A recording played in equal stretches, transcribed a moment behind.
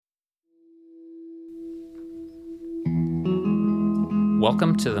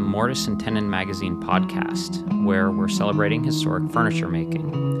Welcome to the Mortise and Tenon Magazine podcast, where we're celebrating historic furniture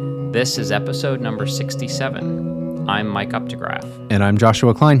making. This is episode number 67. I'm Mike Updegraff. And I'm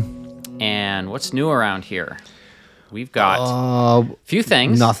Joshua Klein. And what's new around here? We've got a few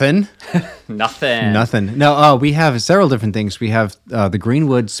things. Nothing. Nothing. No, we have several different things. We have the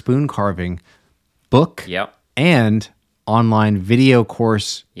Greenwood spoon carving book. Yep. And online video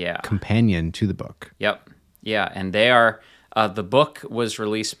course Yeah. companion to the book. Yep. Yeah, and they are... the book was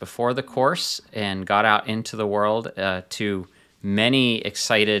released before the course and got out into the world to many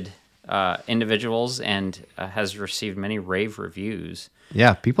excited individuals and has received many rave reviews.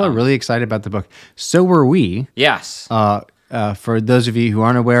 Yeah, people are really excited about the book. So were we. Yes. For those of you who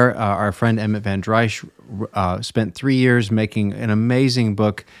aren't aware, our friend Emmett Van Drysch spent 3 years making an amazing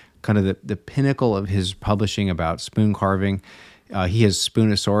book, kind of the pinnacle of his publishing about spoon carving. He has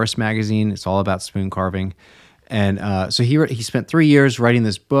Spoonosaurus magazine. It's all about spoon carving. And so he spent 3 years writing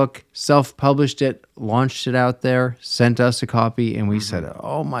this book, self-published it, launched it out there, sent us a copy, and we said,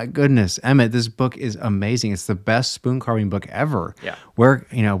 "Oh my goodness, Emmett, this book is amazing! It's the best spoon carving book ever. Yeah. Where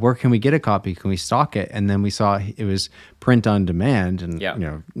can we get a copy? Can we stock it?" And then we saw it was print on demand, and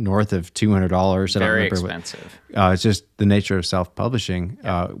north of $200. Very expensive. It's just the nature of self-publishing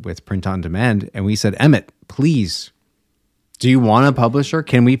with print on demand. And we said, "Emmett, please, do you want a publisher?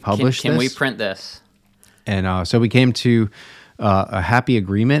 Can we publish this? Can we print this?" And so we came to a happy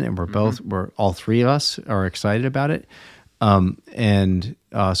agreement, and we're all three of us are excited about it.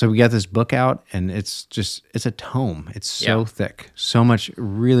 So we got this book out, and it's a tome. It's so thick, so much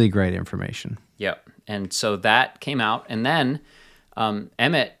really great information. Yep. And so that came out, and then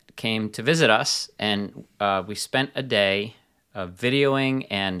Emmett came to visit us, and we spent a day videoing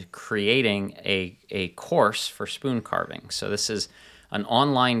and creating a course for spoon carving. So this is an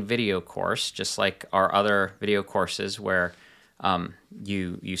online video course, just like our other video courses, where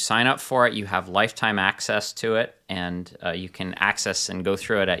you sign up for it, you have lifetime access to it, and you can access and go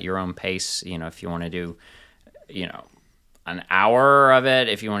through it at your own pace. If you want to do, an hour of it,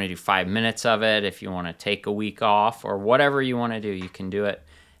 if you want to do 5 minutes of it, if you want to take a week off, or whatever you want to do, you can do it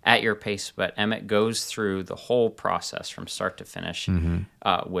at your pace. But Emmett goes through the whole process from start to finish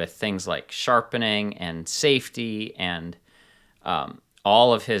with things like sharpening and safety and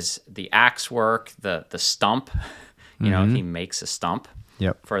all of the axe work, the stump, he makes a stump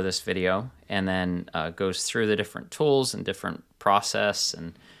for this video, and then goes through the different tools and different process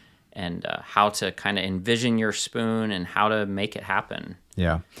and how to kind of envision your spoon and how to make it happen.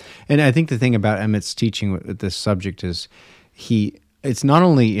 Yeah. And I think the thing about Emmett's teaching with this subject is it's not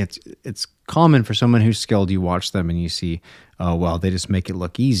only, it's common for someone who's skilled, you watch them and you see, they just make it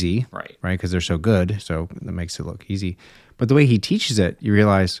look easy, right? Because they're so good, so that makes it look easy. But the way he teaches it, you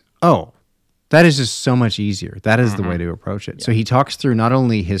realize, that is just so much easier. That is the way to approach it. Yeah. So he talks through not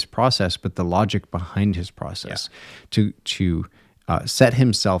only his process, but the logic behind his process to set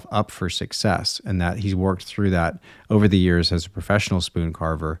himself up for success, and that he's worked through that over the years as a professional spoon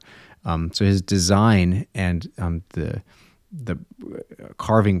carver. So his design and the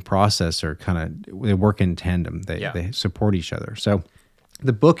carving process are they work in tandem. They support each other. So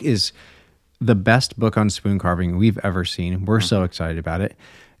the book is the best book on spoon carving we've ever seen. We're so excited about it.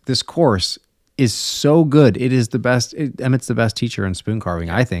 This course is so good. It is the best. Emmett's the best teacher in spoon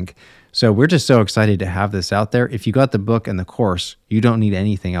carving, I think. So we're just so excited to have this out there. If you got the book and the course, you don't need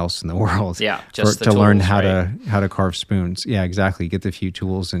anything else in the world. Just to learn how to carve spoons. Yeah, exactly. Get the few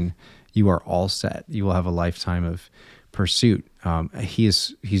tools, and you are all set. You will have a lifetime of pursuit.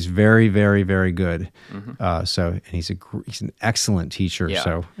 He's very, very, very good. And he's an excellent teacher. Yeah.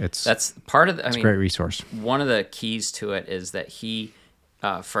 So that's part of it's a great resource. One of the keys to it is that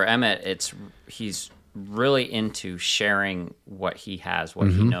for Emmett, he's really into sharing what he has, what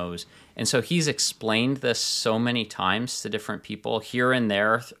he knows. And so he's explained this so many times to different people here and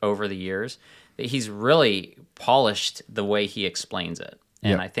there over the years that he's really polished the way he explains it.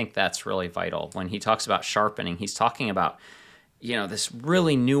 And I think that's really vital. When he talks about sharpening, he's talking about, this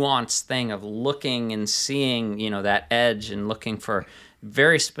really nuanced thing of looking and seeing, that edge and looking for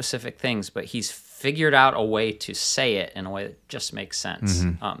very specific things. But he's figured out a way to say it in a way that just makes sense,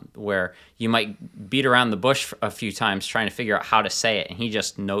 where you might beat around the bush a few times trying to figure out how to say it, and he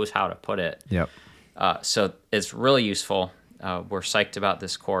just knows how to put it. So it's really useful. We're psyched about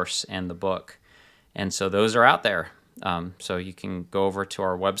this course and the book. And so those are out there. So you can go over to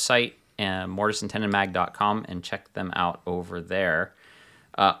our website, mortiseandtenonmag.com, and check them out over there.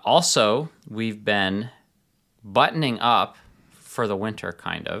 Also, we've been buttoning up for the winter,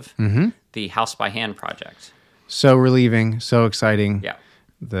 kind of, the House by Hand project. So relieving, so exciting. Yeah.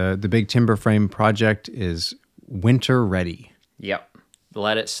 The big timber frame project is winter ready. Yep.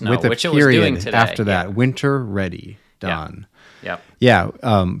 let it snow, with a which it was doing period today. after that. Winter ready, done. Yep. Yeah,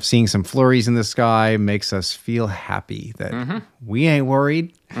 seeing some flurries in the sky makes us feel happy that we ain't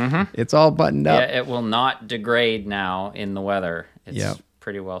worried. It's all buttoned up. Yeah, it will not degrade now in the weather. It's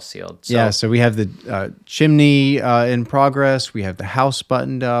pretty well sealed. So, So we have the chimney in progress. We have the house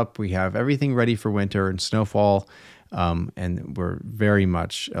buttoned up. We have everything ready for winter and snowfall. And we're very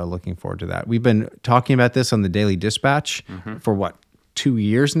much looking forward to that. We've been talking about this on the Daily Dispatch for 2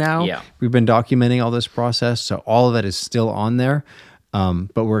 years now. Yeah. We've been documenting all this process. So all of that is still on there.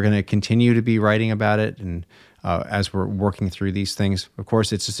 But we're going to continue to be writing about it. And as we're working through these things, of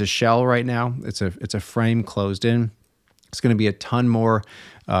course, it's just a shell right now. It's a frame closed in. It's going to be a ton more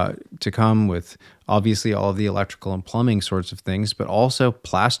to come with obviously all of the electrical and plumbing sorts of things, but also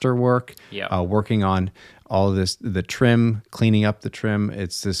plaster work, working on all of this, the trim, cleaning up the trim.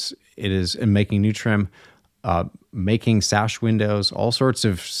 It is and making new trim, making sash windows, all sorts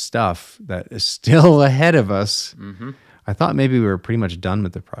of stuff that is still ahead of us. I thought maybe we were pretty much done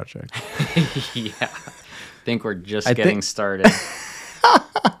with the project. Yeah. I think we're just getting started.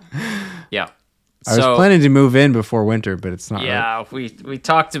 Yeah. I was planning to move in before winter, but it's not. Yeah, right. we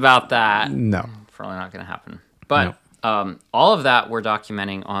talked about that. No. Probably not going to happen. But all of that we're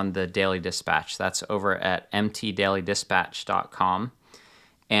documenting on the Daily Dispatch. That's over at mtdailydispatch.com.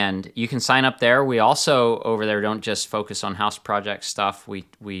 And you can sign up there. We also, over there, don't just focus on house project stuff. We've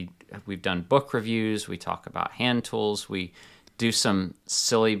done book reviews. We talk about hand tools. We do some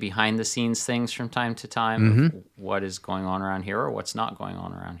silly behind-the-scenes things from time to time of what is going on around here or what's not going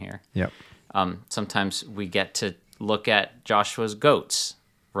on around here. Yep. Sometimes we get to look at Joshua's goats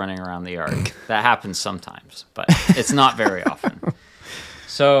running around the yard. That happens sometimes, but it's not very often.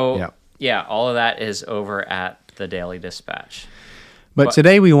 So, all of that is over at the Daily Dispatch. But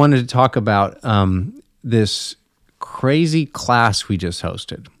today we wanted to talk about this crazy class we just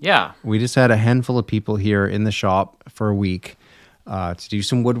hosted. Yeah. We just had a handful of people here in the shop for a week to do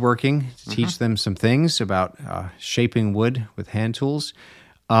some woodworking, to teach them some things about shaping wood with hand tools.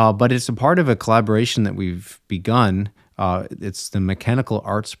 But it's a part of a collaboration that we've begun. It's the Mechanical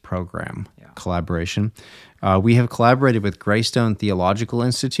Arts Program collaboration. We have collaborated with Greystone Theological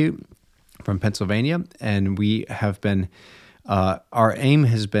Institute from Pennsylvania, and we have been, our aim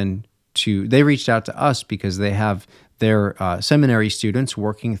has been they reached out to us because they have their seminary students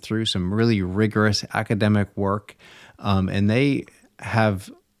working through some really rigorous academic work, and they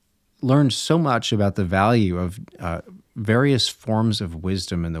have learned so much about the value of various forms of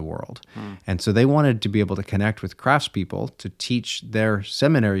wisdom in the world. And so they wanted to be able to connect with craftspeople to teach their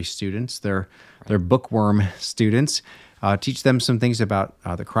seminary students, their bookworm students, teach them some things about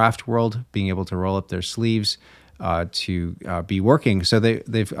the craft world, being able to roll up their sleeves, to be working. So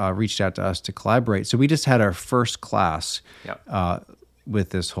they've reached out to us to collaborate. So we just had our first class with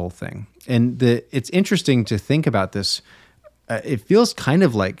this whole thing. And it's interesting to think about this. It feels kind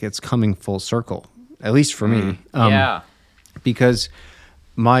of like it's coming full circle, at least for me. Because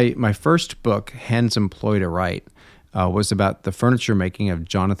my first book, Hands Employed to Write, was about the furniture making of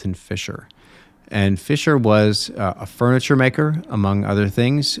Jonathan Fisher. And Fisher was a furniture maker, among other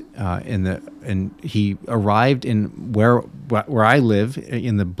things. And he arrived in where I live,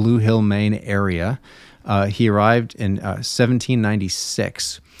 in the Blue Hill, Maine area. He arrived in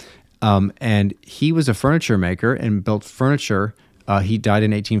 1796. And he was a furniture maker and built furniture. He died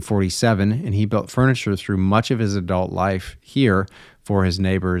in 1847, and he built furniture through much of his adult life here for his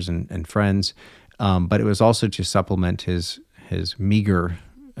neighbors and friends. But it was also to supplement his meager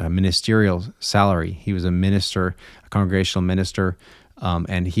ministerial salary. He was a minister, a congregational minister,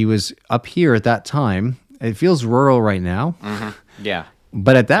 and he was up here at that time. It feels rural right now. Yeah.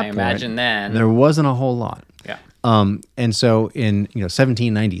 But at that point, imagine then there wasn't a whole lot. Yeah. And so in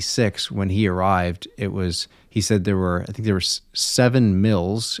 1796, when he arrived, he said there were 7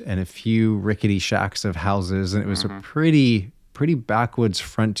 mills and a few rickety shacks of houses, and it was a pretty backwoods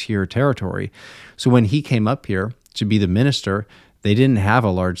frontier territory. So when he came up here to be the minister, they didn't have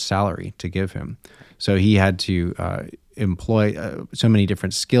a large salary to give him. So he had to employ so many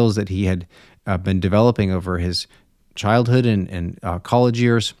different skills that he had been developing over his childhood and college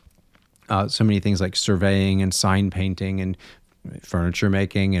years. So many things like surveying and sign painting and furniture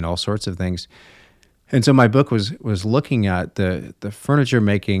making and all sorts of things. And so my book was looking at the furniture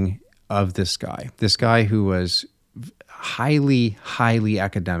making of this guy who was highly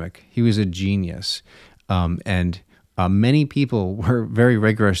academic. He was a genius, and many people were very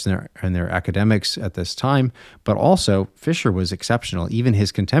rigorous in their academics at this time. But also Fisher was exceptional. Even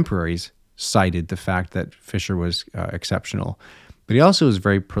his contemporaries cited the fact that Fisher was exceptional. But he also was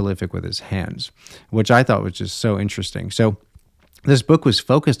very prolific with his hands, which I thought was just so interesting. So this book was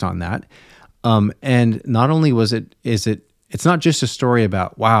focused on that. And not only it's not just a story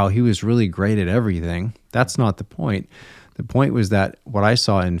about, wow, he was really great at everything. That's not the point. The point was that what I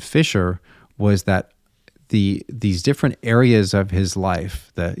saw in Fisher was that these different areas of his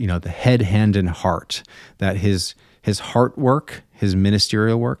life, the head, hand, and heart, that his heart work, his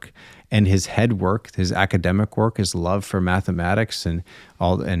ministerial work, and his head work, his academic work, his love for mathematics and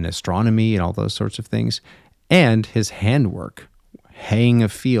astronomy and all those sorts of things, and his hand work, haying a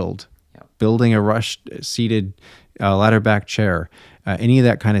field, building a rush-seated ladder-back chair, any of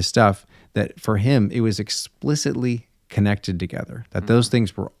that kind of stuff, that for him, it was explicitly connected together, that those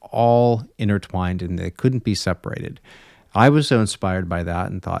things were all intertwined and they couldn't be separated. I was so inspired by that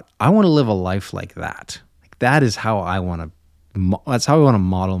and thought, I want to live a life like that. That is how that's how I want to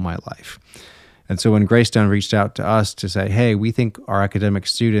model my life. And so when Greystone reached out to us to say, hey, we think our academic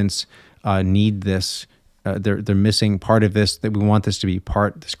students need this, they're missing part of this, that we want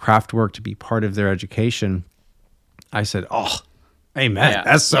this craft work to be part of their education, I said, oh, amen. Yeah,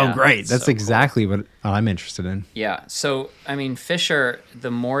 that's so great. That's so exactly cool. What I'm interested in. Yeah. So, I mean, Fisher,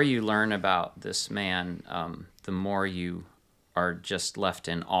 the more you learn about this man, the more you are just left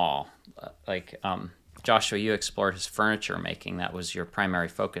in awe. Joshua, you explored his furniture making. That was your primary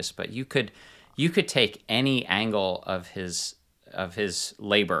focus, but you could take any angle of his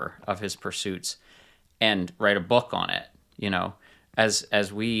labor, of his pursuits, and write a book on it,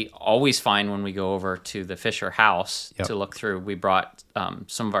 As we always find when we go over to the Fisher house to look through. We brought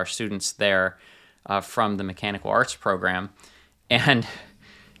some of our students there from the mechanical arts program, and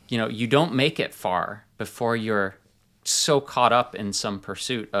you don't make it far before you're so caught up in some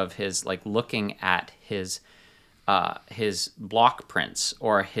pursuit of his, like looking at his block prints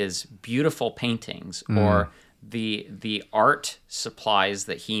or his beautiful paintings or the art supplies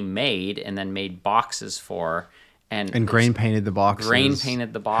that he made and then made boxes for. And grain painted the boxes.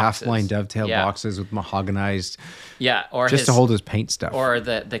 Half line dovetail boxes with mahoganized. Yeah, or just to hold his paint stuff. Or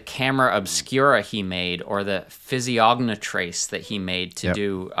the camera obscura he made, or the physiognotrace that he made to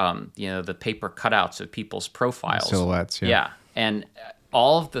do the paper cutouts of people's profiles. Silhouettes, yeah. And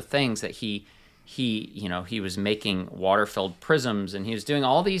all of the things that he was making water-filled prisms, and he was doing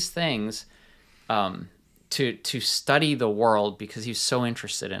all these things to study the world because he was so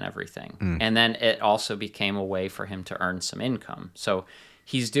interested in everything. And then it also became a way for him to earn some income. So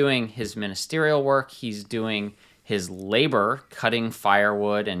he's doing his ministerial work, he's doing his labor, cutting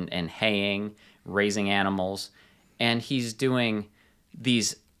firewood and haying, raising animals, and he's doing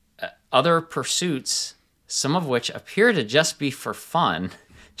these other pursuits, some of which appear to just be for fun,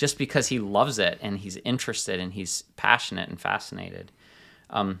 just because he loves it and he's interested and he's passionate and fascinated.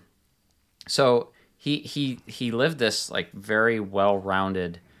 So he lived this like very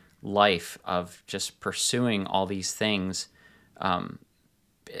well-rounded life of just pursuing all these things,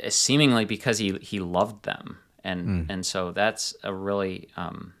 seemingly because he loved them, and so that's a really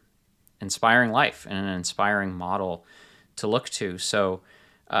inspiring life and an inspiring model to look to. So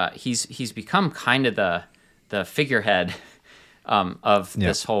he's become kind of the figurehead of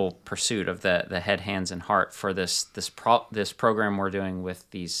this whole pursuit of the head, hands, and heart for this program we're doing with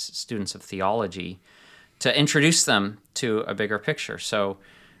these students of theology to introduce them to a bigger picture. So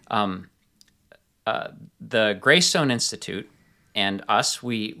the Greystone Institute and us,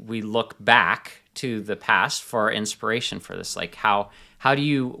 we look back to the past for inspiration for this. Like how do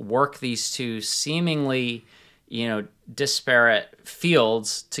you work these two seemingly disparate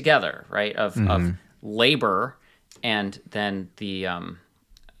fields together, right? Of labor and then the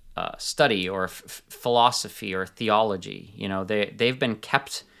study or philosophy or theology. They've been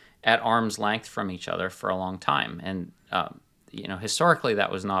kept at arm's length from each other for a long time, and historically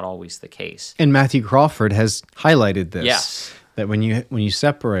that was not always the case. And Matthew Crawford has highlighted this. Yes, that when you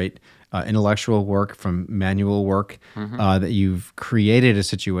separate intellectual work from manual work, that you've created a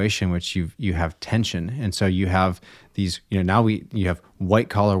situation which you have tension, and so you have these. Now you have white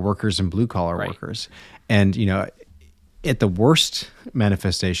collar workers and blue collar workers, and at the worst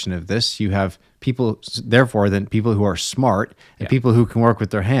manifestation of this, you have people, therefore, then people who are smart and people who can work with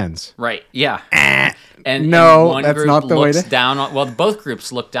their hands. Right. Yeah. And one that's not the way to. Both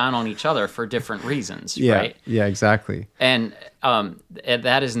groups look down on each other for different reasons. Right. Yeah. Exactly. And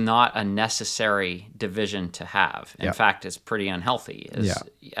that is not a necessary division to have. In fact, it's pretty unhealthy,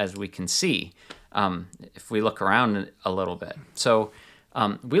 as we can see, if we look around a little bit. So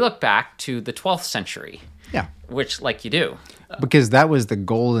we look back to the 12th century. Yeah. Which, like you do. Because that was the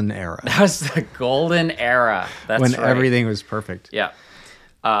golden era. That was the golden era. That's when right. Everything was perfect. Yeah.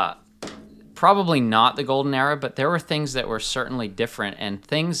 Probably not the golden era, but there were things that were certainly different, and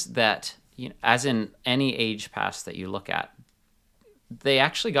things that, as in any age past that you look at, they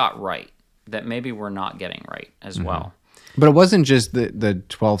actually got right that maybe we're not getting right as well. But it wasn't just the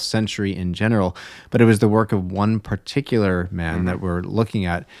 12th century in general, but it was the work of one particular man that we're looking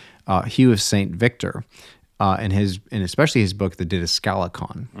at, Hugh of Saint Victor, and especially his book, The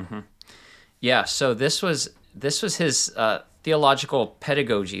Didascalicon. Yeah, so this was his theological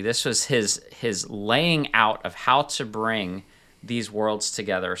pedagogy. This was his laying out of how to bring these worlds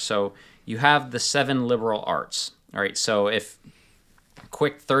together. So you have the 7 liberal arts. All right, so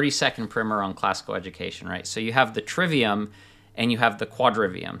quick 30-second primer on classical education, right? So you have the trivium and you have the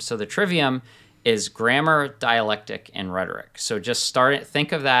quadrivium. So the trivium is grammar, dialectic, and rhetoric. So just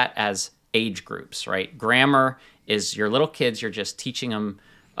think of that as age groups, right? Grammar is your little kids, you're just teaching them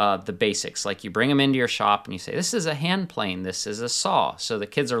the basics. Like you bring them into your shop and you say, this is a hand plane, this is a saw. So the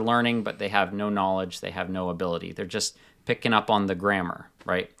kids are learning, but they have no knowledge, they have no ability. They're just picking up on the grammar,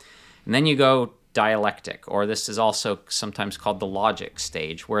 right? And then you go dialectic, or this is also sometimes called the logic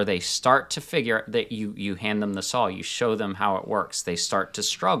stage, where they start to figure that you hand them the saw, you show them how it works. They start to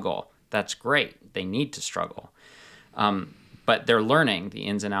struggle. That's great. They need to struggle. But they're learning the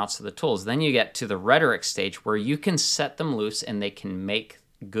ins and outs of the tools. Then you get to the rhetoric stage where you can set them loose and they can make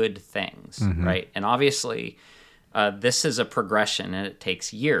good things, right? And obviously, this is a progression and it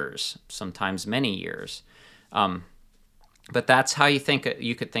takes years, sometimes many years. But that's how you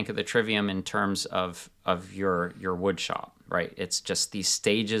could think of the trivium in terms of your woodshop, right? It's just these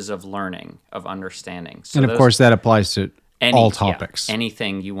stages of learning, of understanding. So and of course, that applies to all topics. Yeah,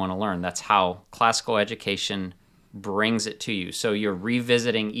 anything you want to learn. That's how classical education brings it to you. So you're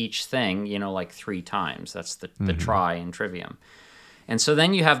revisiting each thing, like 3 times. That's the try in trivium. And so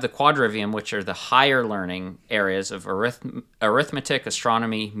then you have the quadrivium, which are the higher learning areas of arithmetic,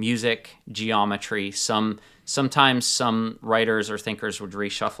 astronomy, music, geometry. Sometimes some writers or thinkers would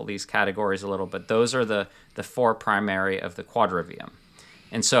reshuffle these categories a little, but those are the 4 primary of the quadrivium.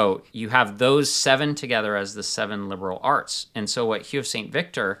 And so you have those 7 together as the 7 liberal arts. And so what Hugh of Saint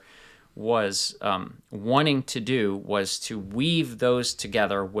Victor was wanting to do was to weave those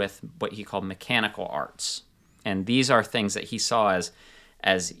together with what he called mechanical arts. And these are things that he saw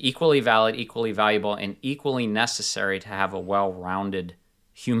as equally valid, equally valuable, and equally necessary to have a well-rounded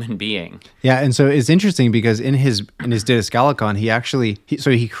human being. Yeah, and so it's interesting because in his Didascalicon,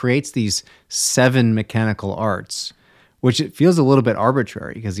 he creates these 7 mechanical arts, which it feels a little bit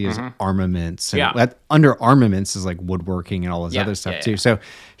arbitrary because he has armaments. And under armaments is like woodworking and all this other stuff too. So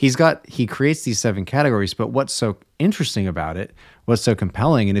he creates these 7 categories, but what's so interesting about it, what's so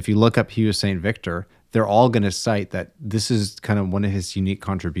compelling, and if you look up Hugh of Saint Victor, they're all going to cite that this is kind of one of his unique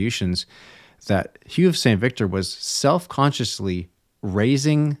contributions, that Hugh of Saint Victor was self-consciously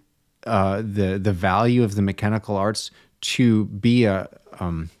raising the value of the mechanical arts to be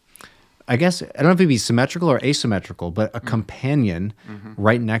I guess, I don't know if it'd be symmetrical or asymmetrical, but a companion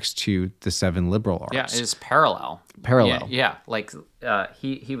right next to the 7 liberal arts. Yeah, it is parallel. Yeah. Like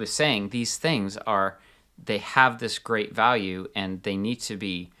he was saying, these things they have this great value and they need to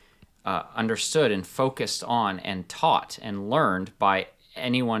be understood and focused on and taught and learned by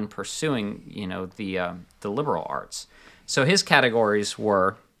anyone pursuing, the liberal arts. So his categories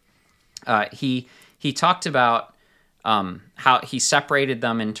were, he talked about how he separated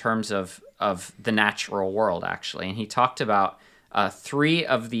them in terms of the natural world, actually. And he talked about 3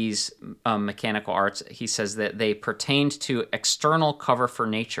 of these mechanical arts. He says that they pertained to external cover for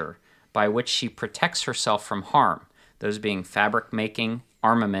nature by which she protects herself from harm, those being fabric making,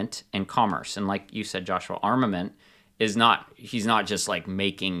 armament, and commerce. And like you said, Joshua, armament he's not just like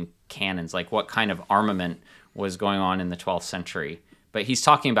making cannons. Like what kind of armament was going on in the 12th century? But he's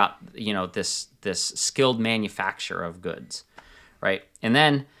talking about, this skilled manufacture of goods, right? And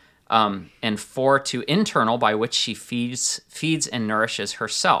then, and 4 to internal, by which she feeds and nourishes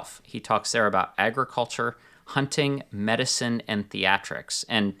herself. He talks there about agriculture, hunting, medicine, and theatrics.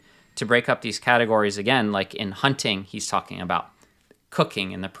 And to break up these categories again, like in hunting, he's talking about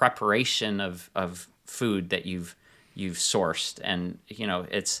cooking and the preparation of food that you've sourced, and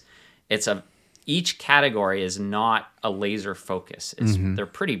each category is not a laser focus. They're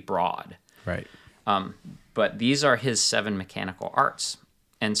pretty broad. Right. But these are his 7 mechanical arts.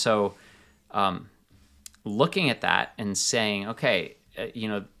 And so looking at that and saying, okay,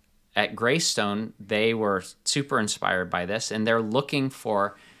 at Greystone, they were super inspired by this, and they're looking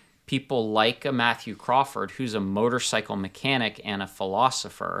for people like a Matthew Crawford, who's a motorcycle mechanic and a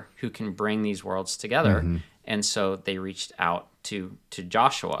philosopher who can bring these worlds together. And so they reached out to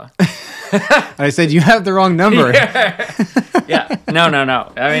Joshua. I said, you have the wrong number. Yeah. No.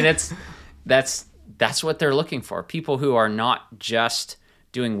 I mean, that's what they're looking for. People who are not just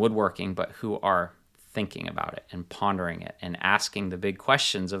doing woodworking, but who are thinking about it and pondering it and asking the big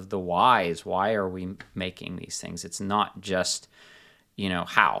questions of the whys. Why are we making these things? It's not just,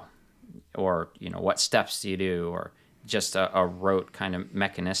 how, or, what steps do you do, or just a rote kind of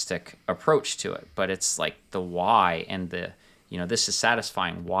mechanistic approach to it. But it's like the why and the, this is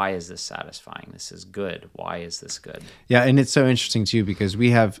satisfying. Why is this satisfying? This is good. Why is this good? Yeah, and it's so interesting too because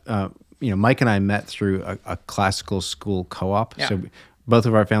we have, Mike and I met through a classical school co-op. Yeah. So both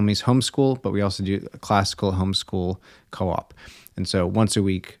of our families homeschool, but we also do a classical homeschool co-op. And so once a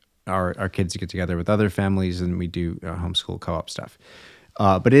week, our kids get together with other families and we do homeschool co-op stuff.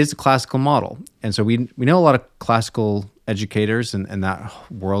 But it is a classical model. And so we know a lot of classical educators and that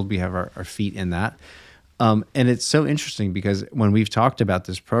world. We have our feet in that. And it's so interesting because when we've talked about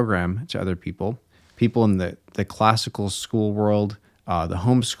this program to other people in the classical school world, the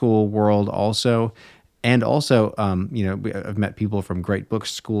homeschool world also, and also, I've met people from great book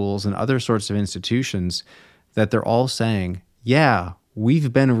schools and other sorts of institutions that they're all saying, yeah,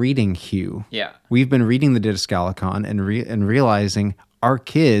 we've been reading Hugh. Yeah. We've been reading the Didascalicon and realizing our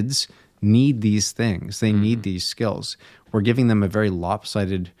kids need these things. They need these skills. We're giving them a very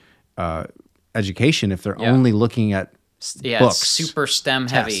lopsided education if they're only looking at books. Super STEM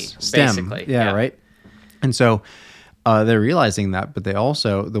heavy, STEM, basically. Yeah, right? And so they're realizing that, but they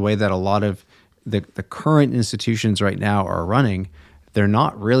also, the way that a lot of the current institutions right now are running, they're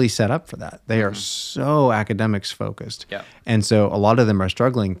not really set up for that. They are so academics focused. Yeah. And so a lot of them are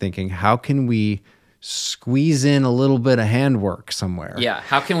struggling thinking, how can we squeeze in a little bit of handwork somewhere? Yeah.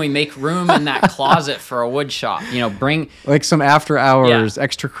 How can we make room in that closet for a wood shop? Bring like some after hours,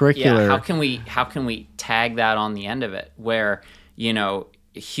 extracurricular. Yeah. How can we tag that on the end of it where,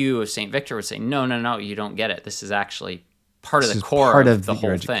 Hugh of Saint Victor would say, no, you don't get it. This is actually part of the core of the whole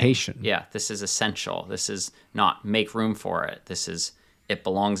education. Thing. Yeah, this is essential. This is not make room for it. It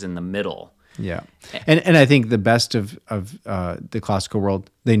belongs in the middle. Yeah, and I think the best of the classical world,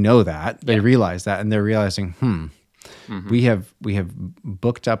 they know that, they realize that, and they're realizing, we have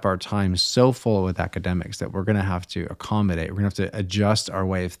booked up our time so full with academics that we're going to have to accommodate. We're going to have to adjust our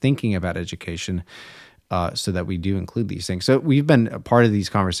way of thinking about education so that we do include these things. So we've been a part of these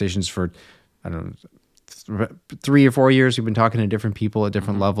conversations for, I don't know, 3 or 4 years. We've been talking to different people at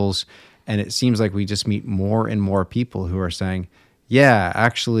different levels, and it seems like we just meet more and more people who are saying, yeah,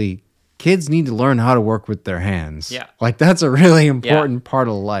 actually, kids need to learn how to work with their hands. Yeah. Like that's a really important part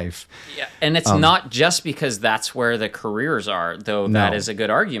of life. Yeah. And it's not just because that's where the careers are, though that is a good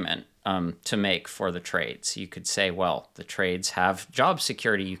argument to make for the trades. You could say, well, the trades have job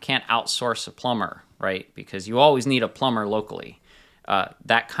security. You can't outsource a plumber, right? Because you always need a plumber locally.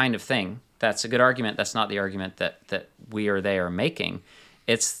 That kind of thing. That's a good argument. That's not the argument that we or they are making.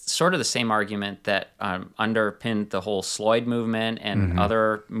 It's sort of the same argument that underpinned the whole Sloyd movement and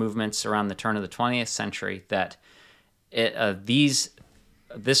other movements around the turn of the 20th century, that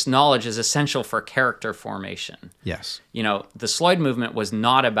this knowledge is essential for character formation. Yes. The Sloyd movement was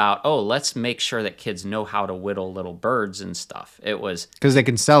not about, let's make sure that kids know how to whittle little birds and stuff. It was... because they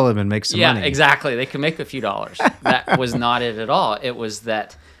can sell them and make some money. Yeah, exactly. They can make a few dollars. That was not it at all. It was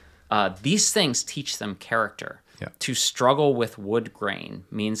that these things teach them character. Yeah. To struggle with wood grain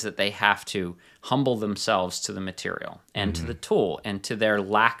means that they have to humble themselves to the material and to the tool and to their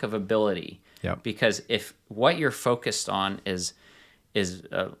lack of ability. Yep. Because if what you're focused on is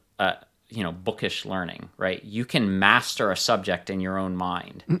bookish learning, right? You can master a subject in your own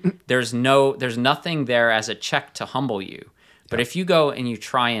mind. There's nothing there as a check to humble you. But if you go and you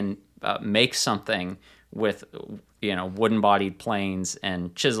try and make something with wooden-bodied planes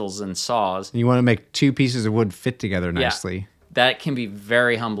and chisels and saws. You want to make two pieces of wood fit together nicely. That can be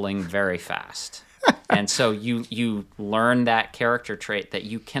very humbling very fast. And so you learn that character trait that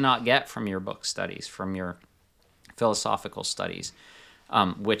you cannot get from your book studies, from your philosophical studies,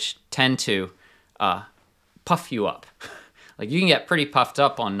 which tend to puff you up. Like you can get pretty puffed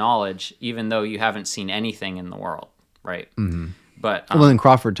up on knowledge even though you haven't seen anything in the world, right? Mm-hmm. But and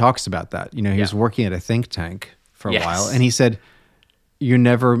Crawford talks about that. He was working at a think tank for a while, and he said, "You're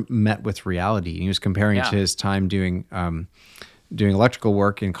never met with reality." And he was comparing it to his time doing electrical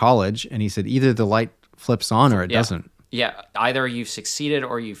work in college, and he said either the light flips on or it doesn't. Yeah, either you've succeeded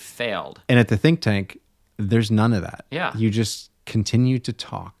or you've failed. And at the think tank, there's none of that. Yeah, you just continue to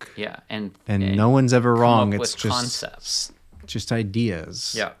talk. Yeah, and no one's ever wrong. It's just concepts, just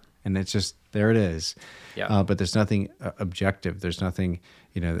ideas. Yeah, and it's just there. It is. Yeah, but there's nothing objective. There's nothing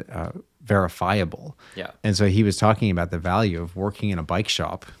verifiable. Yeah. And so he was talking about the value of working in a bike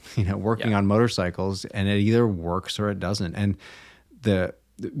shop, working on motorcycles, and it either works or it doesn't. And the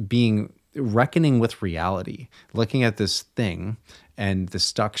being reckoning with reality, looking at this thing and the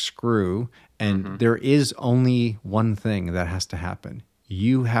stuck screw, and there is only one thing that has to happen.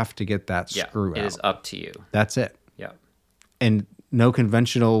 You have to get that screw out. It is up to you. That's it. Yeah. And no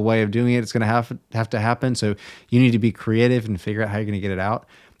conventional way of doing it. It's going to have to happen. So you need to be creative and figure out how you're going to get it out.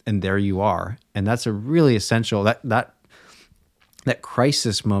 And there you are. And that's a really essential, that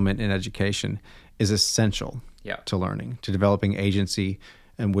crisis moment in education is essential to learning, to developing agency,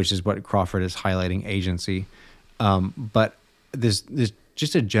 and which is what Crawford is highlighting, agency. But there's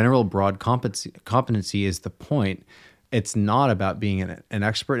just a general broad competency is the point. It's not about being an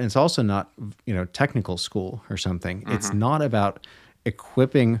expert. And it's also not, technical school or something. It's not about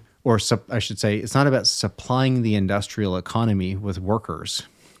equipping, or I should say, it's not about supplying the industrial economy with workers.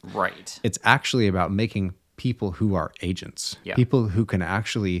 Right. It's actually about making people who are agents, Yeah. people who can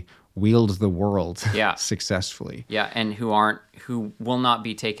actually wield the world successfully. Yeah, and who will not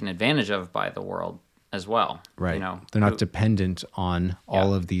be taken advantage of by the world as well. Right. They're not dependent on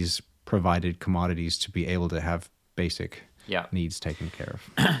all of these provided commodities to be able to have basic needs taken care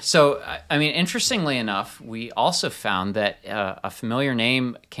of. So, I mean, interestingly enough, we also found that a familiar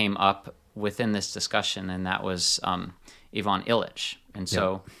name came up within this discussion, and that was Ivan Illich. And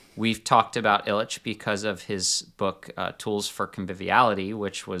so we've talked about Illich because of his book, Tools for Conviviality,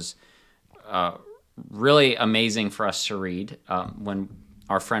 which was really amazing for us to read when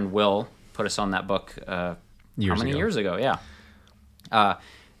our friend Will put us on that book years ago? Yeah.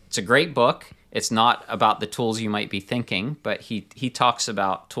 It's a great book. It's not about the tools you might be thinking, but he talks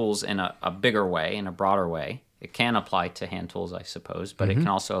about tools in a bigger way, in a broader way. It can apply to hand tools, I suppose, but it can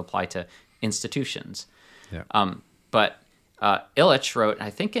also apply to institutions. Yeah. But Illich wrote, I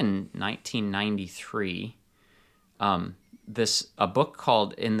think in 1993, a book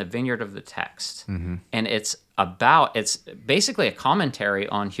called In the Vineyard of the Text. And it's basically a commentary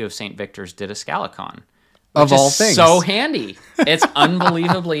on Hugh of Saint Victor's Didascalicon. Of all things. So handy. It's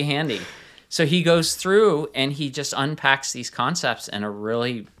unbelievably handy. So he goes through and he just unpacks these concepts in a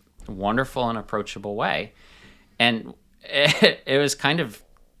really wonderful and approachable way. And it was kind of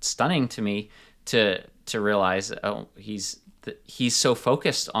stunning to me to realize, he's so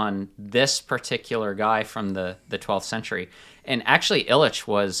focused on this particular guy from the 12th century. And actually, Illich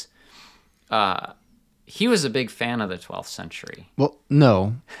was he was a big fan of the 12th century. Well,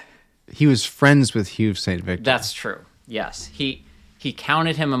 no. He was friends with Hugh of Saint Victor. That's true. Yes. He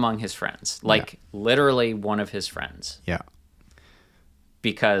counted him among his friends, literally one of his friends. Yeah.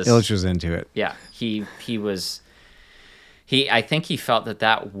 Because Illich was into it. Yeah. I think he felt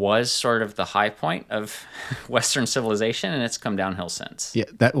that was sort of the high point of Western civilization, and it's come downhill since. Yeah.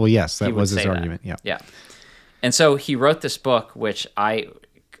 That was his argument. Yeah. Yeah. And so he wrote this book, which I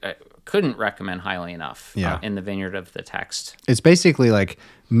couldn't recommend highly enough. In the Vineyard of the Text. It's basically like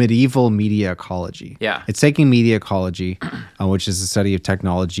medieval media ecology. Yeah. It's taking media ecology, which is the study of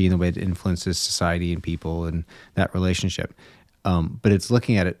technology and the way it influences society and people and that relationship. But it's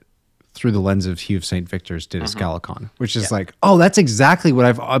looking at it through the lens of Hugh of Saint Victor's Didascalicon, which is like, oh, that's exactly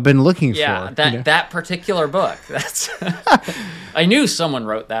what I've been looking for. That particular book. That's I knew someone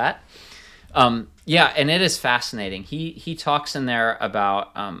wrote that. And it is fascinating. He talks in there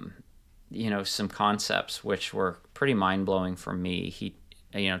about some concepts which were pretty mind-blowing for me. He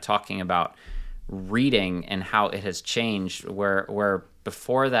talking about reading and how it has changed, where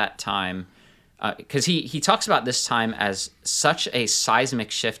before that time, because he talks about this time as such a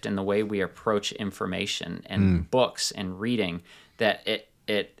seismic shift in the way we approach information and books and reading that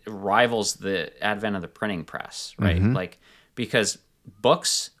it rivals the advent of the printing press, right? Like, because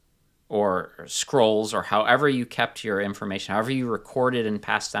books or scrolls or however you kept your information, however you recorded and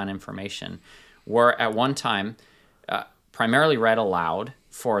passed down information, were at one time primarily read aloud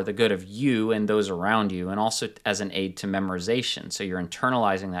for the good of you and those around you, and also as an aid to memorization. So you're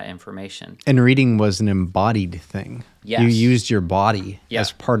internalizing that information. And reading was an embodied thing. Yes. You used your body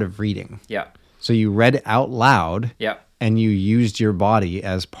as part of reading. Yeah. So you read out loud. Yeah. And you used your body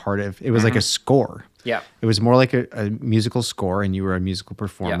as part of it. Was like a score. Yeah. It was more like a musical score, and you were a musical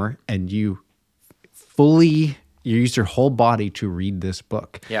performer, and you used your whole body to read this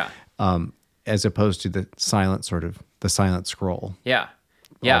book. Yeah. As opposed to the silent scroll. Yeah.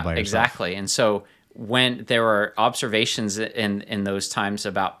 Yeah, exactly. And so when there were observations in those times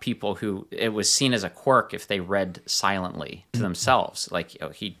about people who it was seen as a quirk if they read silently to themselves, like,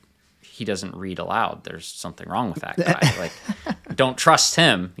 he doesn't read aloud. There's something wrong with that guy. Like, don't trust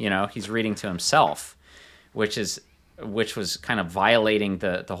him. He's reading to himself, which was kind of violating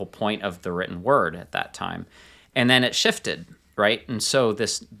the whole point of the written word at that time. And then it shifted, right? And so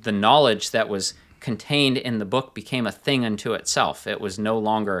the knowledge that was contained in the book became a thing unto itself. It was no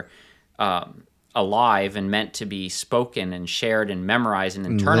longer alive and meant to be spoken and shared and memorized and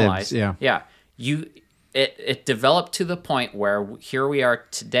internalized. Lives, It developed to the point where here we are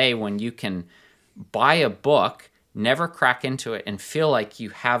today, when you can buy a book, never crack into it, and feel like you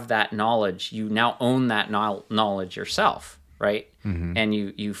have that knowledge. You now own that knowledge yourself, right? Mm-hmm. And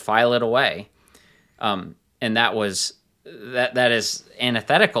you file it away. And that is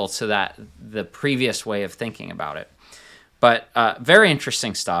antithetical to the previous way of thinking about it. But very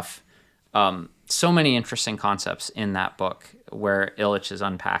interesting stuff. So many interesting concepts in that book where Illich is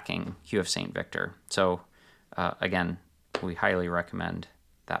unpacking Hugh of Saint Victor. So again, we highly recommend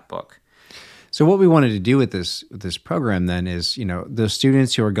that book. So what we wanted to do with this program then is, the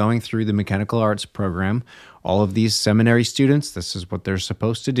students who are going through the mechanical arts program, all of these seminary students, this is what they're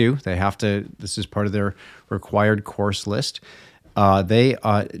supposed to do. This is part of their required course list. They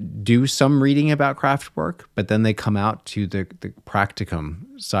do some reading about craft work, but then they come out to the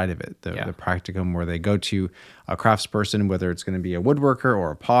practicum side of it, the practicum where they go to a craftsperson, whether it's going to be a woodworker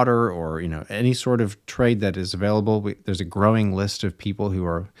or a potter or any sort of trade that is available. There's a growing list of people who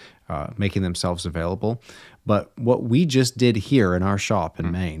are making themselves available. But what we just did here in our shop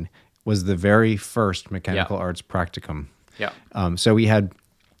in Maine was the very first mechanical arts practicum. Yeah. So we had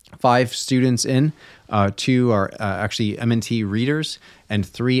 5 students in. 2 are actually M&T readers, and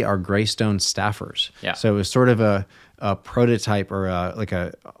 3 are Greystone staffers. Yeah. So it was sort of a prototype or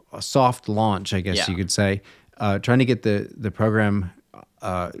a soft launch, I guess you could say, trying to get the program,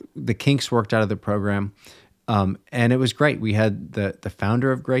 the kinks worked out of the program. And it was great. We had the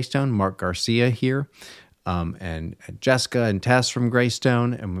founder of Greystone, Mark Garcia, here, and Jessica and Tess from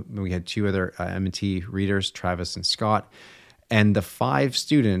Greystone, and we had 2 other M&T readers, Travis and Scott. And the 5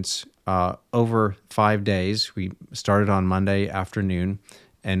 students, over 5 days, we started on Monday afternoon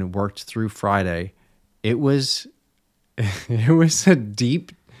and worked through Friday. It was a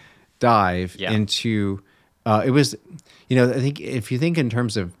deep dive into. It was, I think if you think in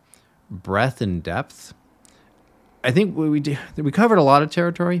terms of breadth and depth, I think we covered a lot of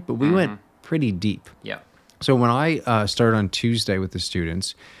territory, but we went pretty deep. Yeah. So when I started on Tuesday with the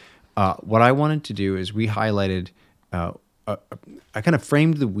students, what I wanted to do is we highlighted. I kind of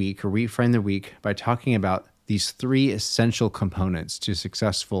reframed the week by talking about these 3 essential components to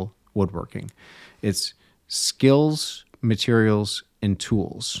successful woodworking. It's skills, materials, and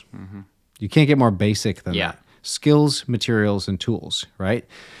tools. Mm-hmm. You can't get more basic than that. Skills, materials, and tools, right?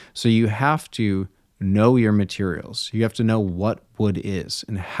 So you have to know your materials. You have to know what wood is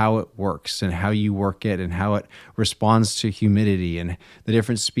and how it works and how you work it and how it responds to humidity and the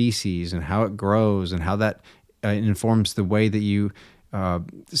different species and how it grows and how that informs the way that you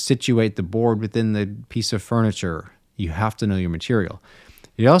situate the board within the piece of furniture. You have to know your material.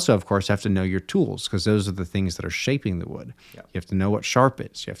 You also, of course, have to know your tools because those are the things that are shaping the wood. Yep. You have to know what sharp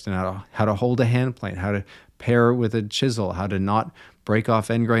is. You have to know how to hold a hand plane, how to pair with a chisel, how to not break off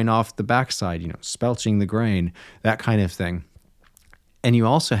end grain off the backside, spelching the grain, that kind of thing. And you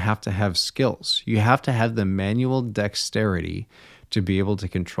also have to have skills. You have to have the manual dexterity to be able to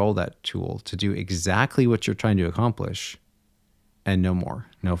control that tool, to do exactly what you're trying to accomplish, and no more,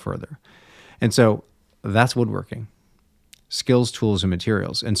 no further. And so that's woodworking. Skills, tools, and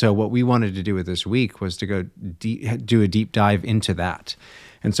materials. And so what we wanted to do with this week was to go do a deep dive into that.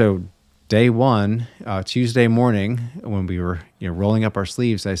 And so day 1, Tuesday morning, when we were rolling up our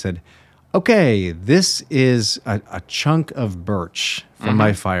sleeves, I said, okay, this is a chunk of birch from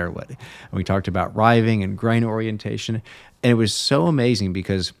my firewood. And we talked about riving and grain orientation. And it was so amazing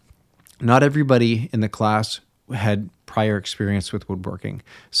because not everybody in the class had prior experience with woodworking.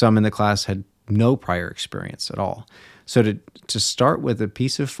 Some in the class had no prior experience at all. So to start with a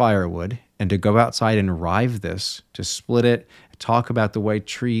piece of firewood and to go outside and rive this, to split it, talk about the way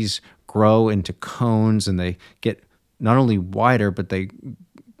trees grow into cones and they get not only wider, but they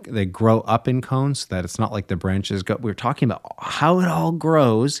grow up in cones so that it's not like the branches go. We were talking about how it all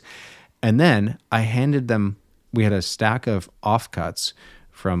grows. And then I handed them, we had a stack of offcuts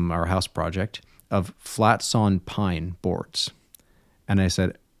from our house project of flat sawn pine boards. And I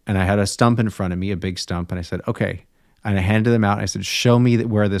said, and I had a stump in front of me, a big stump. And I said, okay. And I handed them out. And I said, show me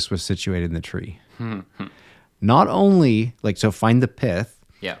where this was situated in the tree. Not only so find the pith,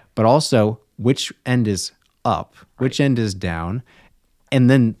 but also which end is up, which end is down. And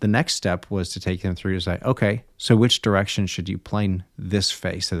then the next step was to take them through to say, okay, so which direction should you plane this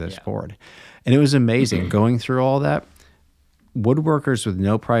face of this board? And it was amazing going through all that. Woodworkers with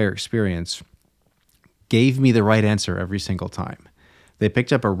no prior experience gave me the right answer every single time. They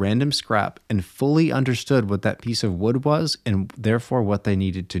picked up a random scrap and fully understood what that piece of wood was and therefore what they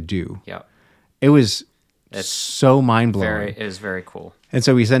needed to do. Yeah. It was It's so mind-blowing. It was very cool. And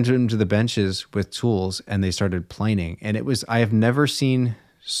so we sent them to the benches with tools, and they started planing. And I have never seen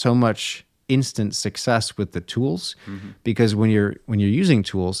so much instant success with the tools, because when you're using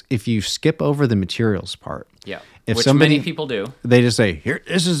tools, if you skip over the materials part, which many people do, they just say, "Here,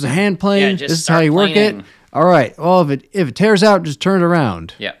 this is the hand plane. Yeah, this is how you work it. All right. Well, if it tears out, just turn it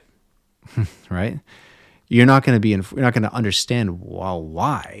around." Yeah. Right. You're not going to understand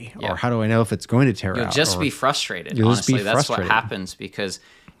why, or how do I know if it's going to tear out? You'll just be frustrated. Honestly, that's what happens, because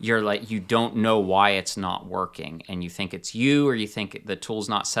you're like, you don't know why it's not working, and you think it's you, or you think the tool's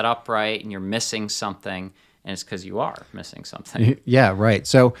not set up right, and you're missing something, and it's because you are missing something. Yeah, right.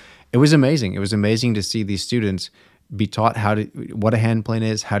 So it was amazing. It was amazing to see these students be taught what a hand plane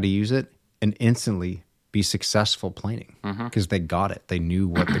is, how to use it, and instantly be successful planing, because they got it. They knew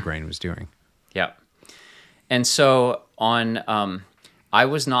what the grain was doing. Yeah. And so I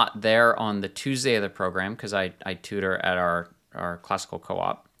was not there on the Tuesday of the program, because I tutor at our classical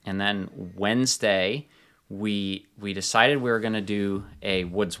co-op. And then Wednesday, we decided we were going to do a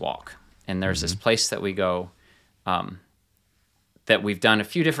woods walk. And there's this place that we go, that we've done a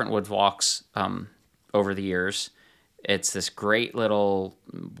few different woods walks over the years. It's this great little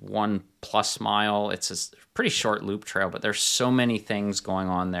 1+ mile. It's a pretty short loop trail, but there's so many things going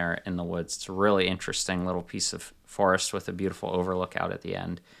on there in the woods. It's a really interesting little piece of forest with a beautiful overlook out at the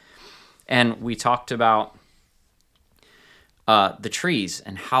end. And we talked about the trees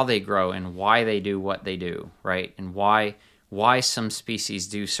and how they grow and why they do what they do, right? And why some species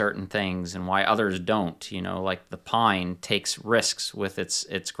do certain things and why others don't. Like the pine takes risks with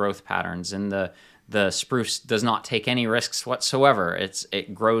its growth patterns, and the spruce does not take any risks whatsoever.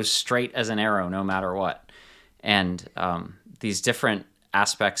 It grows straight as an arrow no matter what. And these different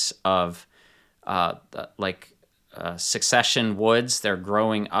aspects of succession woods, they're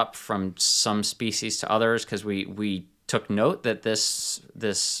growing up from some species to others, because we took note that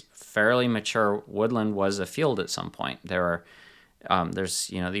this fairly mature woodland was a field at some point. There's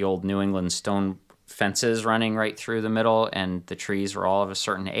the old New England stone fences running right through the middle, and the trees were all of a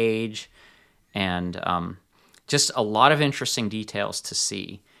certain age, and just a lot of interesting details to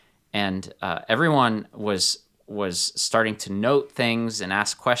see. And everyone was starting to note things and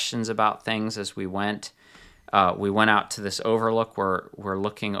ask questions about things as we went. We went out to this overlook where we're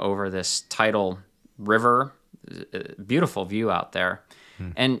looking over this tidal river, beautiful view out there,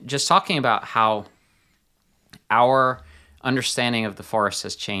 and just talking about how our understanding of the forest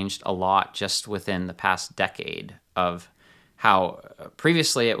has changed a lot just within the past decade, of how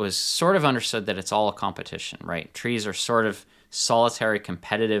previously it was sort of understood that it's all a competition, right? Trees are sort of solitary,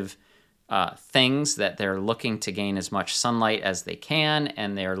 competitive things that they're looking to gain as much sunlight as they can,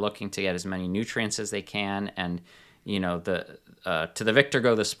 and they're looking to get as many nutrients as they can, and to the victor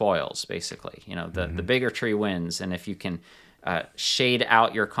go the spoils, basically. The bigger tree wins, and if you can shade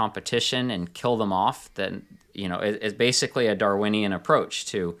out your competition and kill them off, then it's basically a Darwinian approach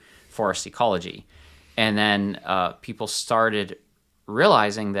to forest ecology. And then people started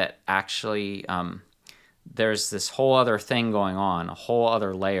realizing that actually there's this whole other thing going on, a whole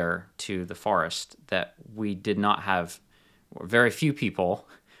other layer to the forest that we did not have, or very few people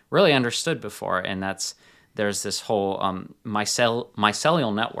really understood before, and there's this whole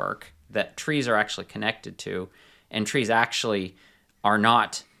mycelial network that trees are actually connected to, and trees actually are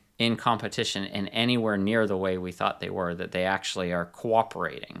not in competition in anywhere near the way we thought they were, that they actually are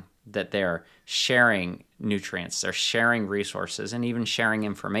cooperating, that they're sharing nutrients, they're sharing resources, and even sharing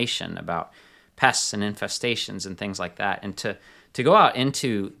information about pests and infestations and things like that. And to go out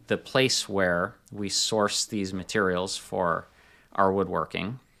into the place where we source these materials for our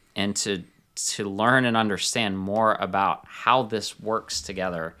woodworking, and to learn and understand more about how this works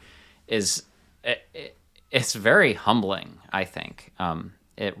together it's very humbling, I think.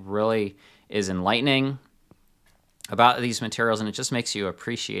 It really is enlightening about these materials, and it just makes you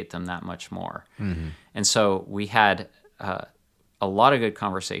appreciate them that much more. Mm-hmm. And so we had a lot of good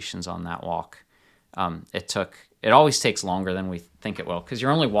conversations on that walk. It always takes longer than we think it will, because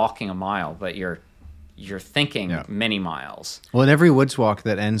you're only walking a mile, but you're thinking many miles. Well, in every woods walk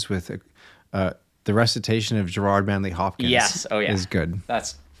that ends with the recitation of Gerard Manley Hopkins, is good.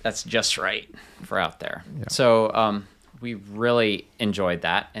 That's just right for out there. Yeah. So we really enjoyed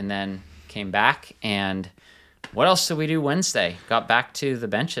that, and then came back. And what else did we do Wednesday? Got back to the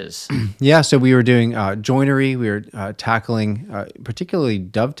benches. Yeah, so we were doing joinery. We were tackling particularly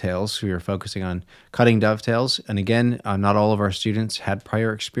dovetails. We were focusing on cutting dovetails. And again, not all of our students had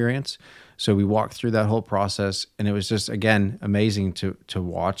prior experience. So we walked through that whole process, and it was just, again, amazing to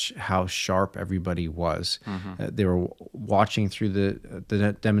watch how sharp everybody was. They were watching through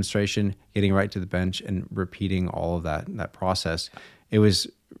the demonstration, getting right to the bench, and repeating all of that process. It was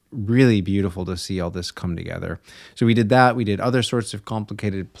really beautiful to see all this come together. So we did that. We did other sorts of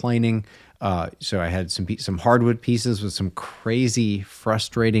complicated planing. So I had some hardwood pieces with some crazy,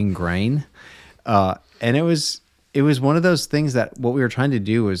 frustrating grain, and it was one of those things that what we were trying to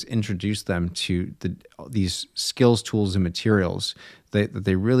do was introduce them to these skills, tools, and materials that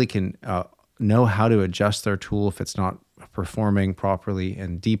they really can know how to adjust their tool if it's not performing properly,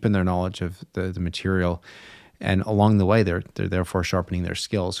 and deepen their knowledge of the material. And along the way, they're therefore sharpening their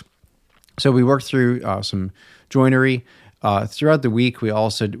skills. So we worked through some joinery. Throughout the week, we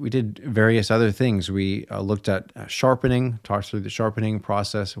did various other things. We looked at sharpening, talked through the sharpening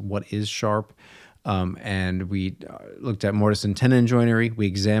process, what is sharp, and we looked at mortise and tenon joinery. We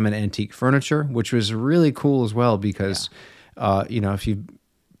examined antique furniture, which was really cool as well because, if you've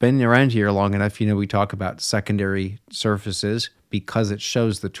been around here long enough, we talk about secondary surfaces because it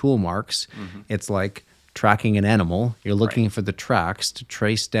shows the tool marks. It's like tracking an animal. You're looking for the tracks to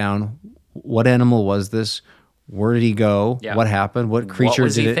trace down what animal was this, where did he go, what happened, what creature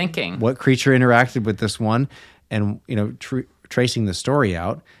was he thinking, what creature interacted with this one, and tracing the story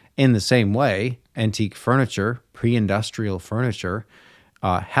out. In the same way, antique furniture, pre-industrial furniture,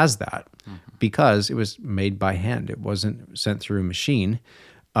 has that because it was made by hand. It wasn't sent through a machine,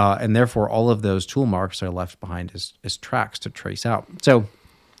 and therefore all of those tool marks are left behind as tracks to trace out. So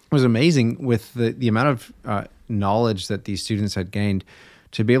it was amazing with the amount of knowledge that these students had gained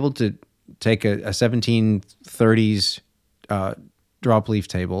to be able to take a 1730s drop leaf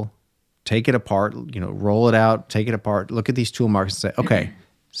table, take it apart, roll it out, take it apart, look at these tool marks and say, okay,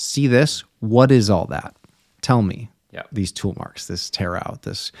 see this? What is all that? Tell me these tool marks, this tear out,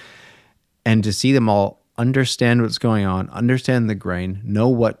 this. And to see them all understand what's going on, understand the grain, know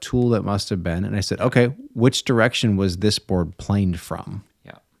what tool it must have been. And I said, okay, which direction was this board planed from?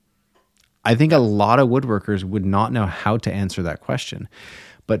 Yeah. I think a lot of woodworkers would not know how to answer that question.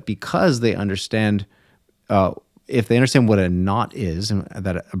 But because they understand, if they understand what a knot is, and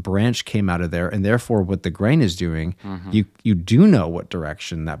that a branch came out of there, and therefore what the grain is doing, you do know what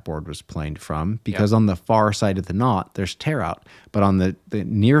direction that board was planed from, because on the far side of the knot, there's tear out. But on the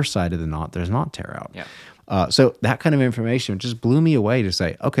near side of the knot, there's not tear out. Yeah. So that kind of information just blew me away to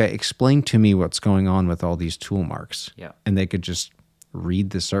say, okay, explain to me what's going on with all these tool marks. Yeah. And they could just read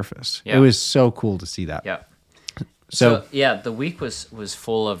the surface. Yeah. It was so cool to see that. Yeah. So the week was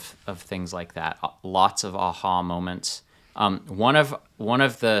full of things like that. Lots of aha moments. One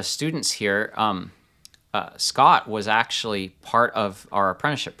of the students here, Scott, was actually part of our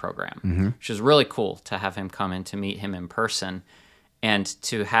apprenticeship program, which was really cool to have him come in, to meet him in person, and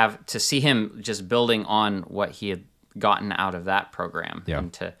to see him just building on what he had gotten out of that program,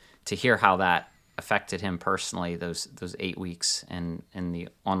 and to hear how that affected him personally, those 8 weeks in the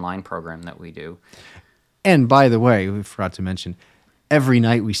online program that we do. And by the way, we forgot to mention, every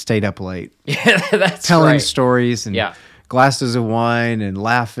night we stayed up late. Yeah, that's telling right. stories and glasses of wine and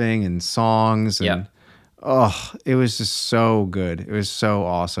laughing and songs. And it was just so good. It was so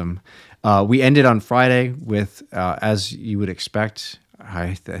awesome. We ended on Friday with, as you would expect,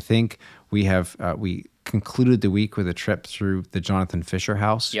 I think we concluded the week with a trip through the Jonathan Fisher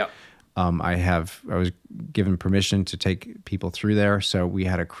House. Yep. I was given permission to take people through there, so we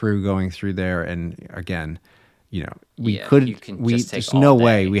had a crew going through there, and again, there's no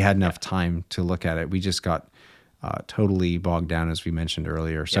way we had enough time to look at it. We just got totally bogged down, as we mentioned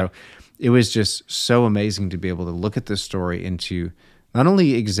earlier. So it was just so amazing to be able to look at this story and to not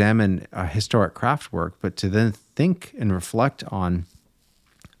only examine historic craft work, but to then think and reflect on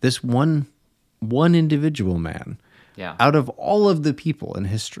this one individual man. Yeah. Out of all of the people in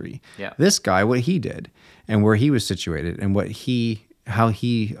history, this guy, what he did and where he was situated and how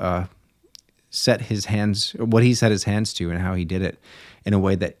he set his hands to and how he did it in a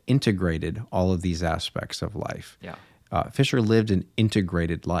way that integrated all of these aspects of life. Yeah. Fisher lived an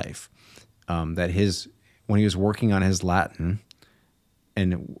integrated life. When he was working on his Latin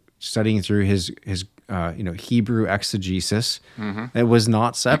and studying through his Hebrew exegesis, it was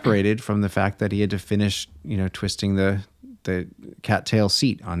not separated from the fact that he had to finish, twisting the cattail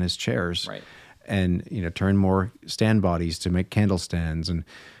seat on his chairs, right, and turn more stand bodies to make candle stands, and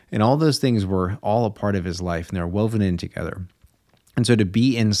all those things were all a part of his life, and they're woven in together. And so to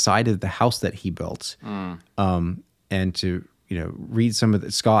be inside of the house that he built, and to read some of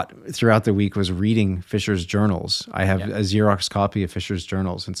the, Scott throughout the week was reading Fisher's journals. I have a Xerox copy of Fisher's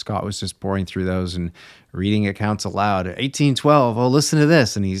journals, and Scott was just pouring through those and reading accounts aloud. 1812, oh, listen to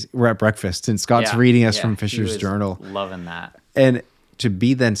this. And we're at breakfast, and Scott's reading us from Fisher's journal. Loving that. And to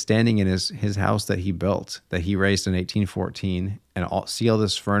be then standing in his house that he built, that he raised in 1814, and see all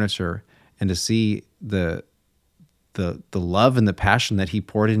this furniture, and to see the love and the passion that he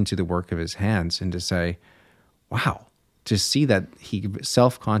poured into the work of his hands, and to say, wow, to see that he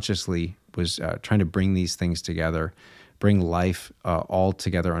self-consciously was trying to bring these things together, bring life all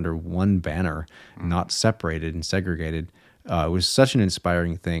together under one banner, not separated and segregated, was such an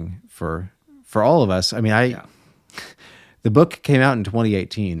inspiring thing for all of us. I mean, the book came out in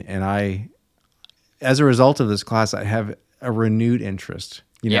 2018, and as a result of this class, I have a renewed interest.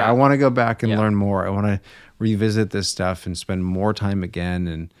 I want to go back and learn more. I want to revisit this stuff and spend more time again.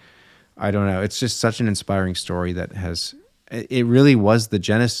 And I don't know. It's just such an inspiring story that it really was the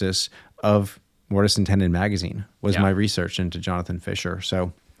genesis of Mortis and Tenon magazine, was my research into Jonathan Fisher.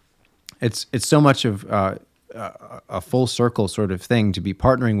 So it's so much of a full circle sort of thing to be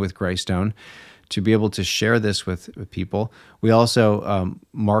partnering with Greystone, to be able to share this with people. We also,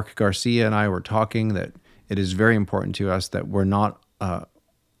 Mark Garcia and I were talking that it is very important to us that we're not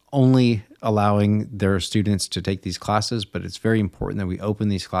only allowing their students to take these classes, but it's very important that we open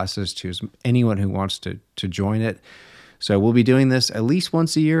these classes to anyone who wants to join it. So we'll be doing this at least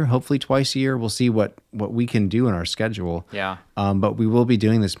once a year, hopefully twice a year. We'll see what we can do in our schedule. Yeah. But we will be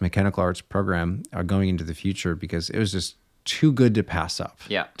doing this mechanical arts program going into the future, because it was just too good to pass up.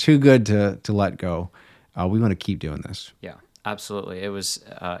 Yeah. Too good to let go. We want to keep doing this. Yeah, absolutely. It was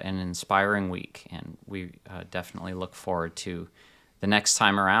an inspiring week, and we definitely look forward to the next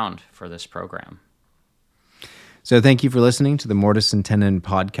time around for this program. So thank you for listening to the Mortis and Tenon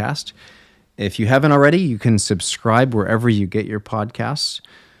podcast. If you haven't already, you can subscribe wherever you get your podcasts.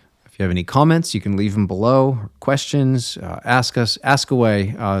 If you have any comments, you can leave them below. Questions, ask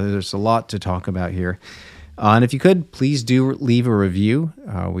away. There's a lot to talk about here. And if you could, please do leave a review.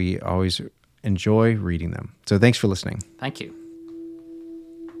 We always enjoy reading them. So thanks for listening. Thank you.